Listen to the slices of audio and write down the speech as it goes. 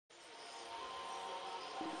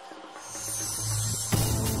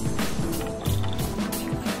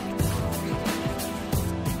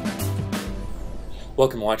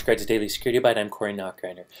Welcome to WatchGuard's Daily Security Byte. I'm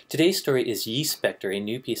Nachreiner. Today's story is YiSpecter, a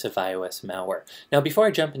new piece of iOS malware. Now, before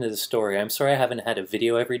I jump into the story, I'm sorry I haven't had a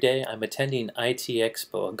video every day. I'm attending IT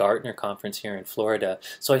Expo, a Gartner conference here in Florida,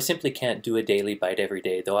 so I simply can't do a daily byte every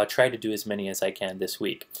day, though I'll try to do as many as I can this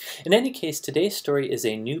week. In any case, today's story is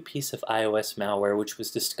a new piece of iOS malware which was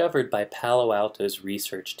discovered by Palo Alto's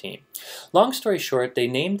research team. Long story short, they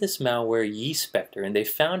named this malware YiSpecter, and they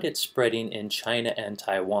found it spreading in China and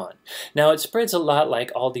Taiwan. Now, it spreads a lot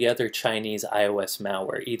like all the other Chinese iOS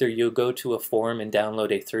malware. Either you'll go to a forum and download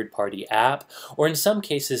a third-party app, or in some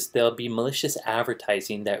cases there'll be malicious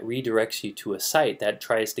advertising that redirects you to a site that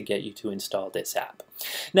tries to get you to install this app.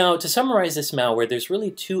 Now, to summarize this malware, there's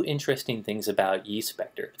really two interesting things about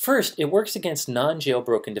YiSpecter. First, it works against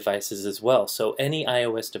non-jailbroken devices as well, so any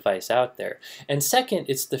iOS device out there. And second,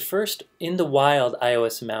 it's the first in-the-wild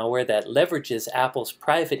iOS malware that leverages Apple's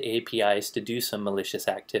private APIs to do some malicious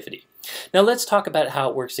activity. Now let's talk about how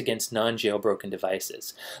it works against non-jailbroken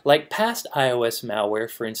devices. Like past iOS malware,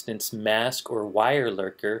 for instance Mask or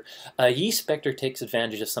WireLurker, YiSpecter takes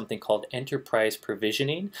advantage of something called enterprise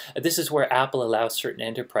provisioning. This is where Apple allows certain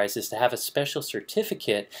enterprises to have a special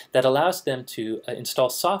certificate that allows them to install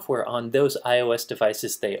software on those iOS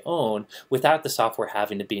devices they own without the software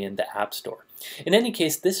having to be in the App Store. In any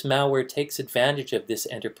case, this malware takes advantage of this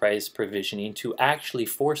enterprise provisioning to actually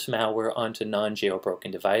force malware onto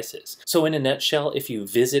non-jailbroken devices. So in a nutshell, if you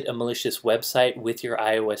visit a malicious website with your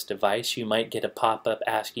iOS device, you might get a pop-up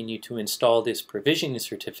asking you to install this provisioning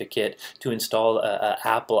certificate to install an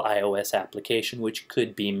Apple iOS application, which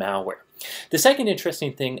could be malware. The second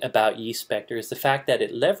interesting thing about YiSpecter is the fact that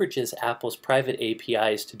it leverages Apple's private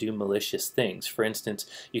APIs to do malicious things. For instance,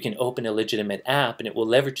 you can open a legitimate app and it will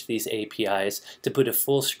leverage these APIs to put a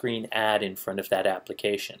full screen ad in front of that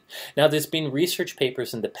application. Now, there's been research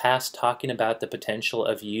papers in the past talking about the potential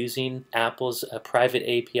of using Apple's private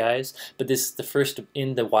APIs, but this is the first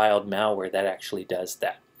in the wild malware that actually does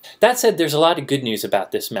that. That said, there's a lot of good news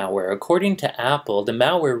about this malware. According to Apple, the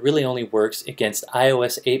malware really only works against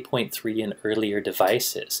iOS 8.3 and earlier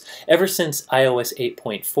devices. Ever since iOS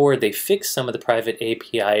 8.4, they fixed some of the private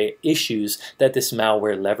API issues that this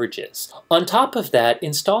malware leverages. On top of that,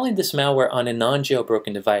 installing this malware on a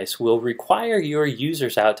non-jailbroken device will require your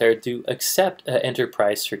users out there to accept an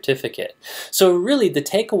enterprise certificate. So really, the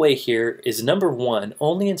takeaway here is number one,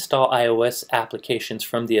 only install iOS applications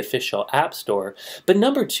from the official App Store, but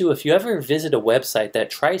number two, if you ever visit a website that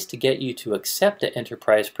tries to get you to accept an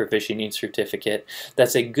enterprise provisioning certificate,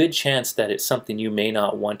 that's a good chance that it's something you may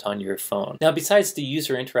not want on your phone. Now, besides the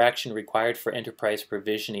user interaction required for enterprise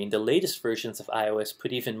provisioning, the latest versions of iOS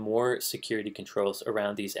put even more security controls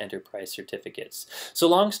around these enterprise certificates. So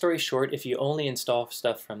long story short, if you only install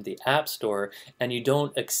stuff from the App Store and you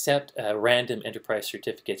don't accept random enterprise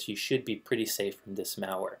certificates, you should be pretty safe from this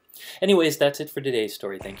malware. Anyways, that's it for today's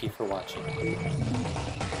story. Thank you for watching.